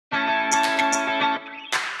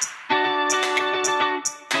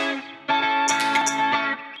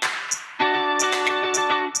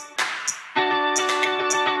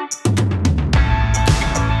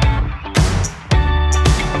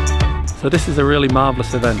So this is a really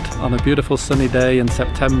marvellous event on a beautiful sunny day in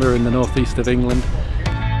September in the northeast of England.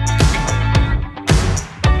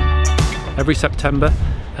 Every September,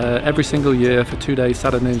 every single year for 2 days,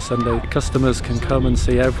 Saturday and Sunday, customers can come and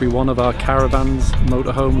see every one of our caravans,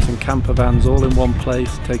 motorhomes and campervans all in one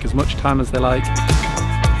place, take as much time as they like.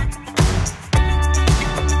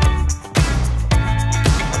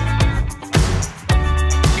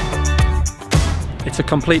 It's a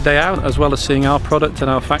complete day out, as well as seeing our product in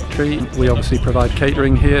our factory. We obviously provide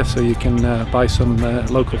catering here, so you can buy some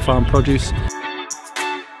local farm produce.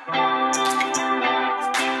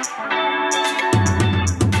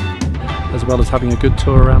 As well as having a good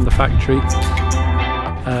tour around the factory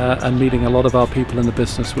and meeting a lot of our people in the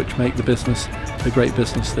business, which make the business the great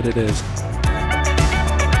business that it is.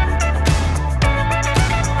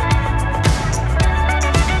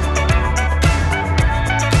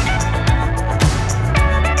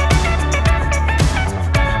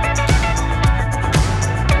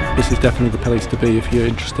 This is definitely the place to be if you're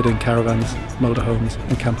interested in caravans, motorhomes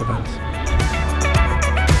and campervans.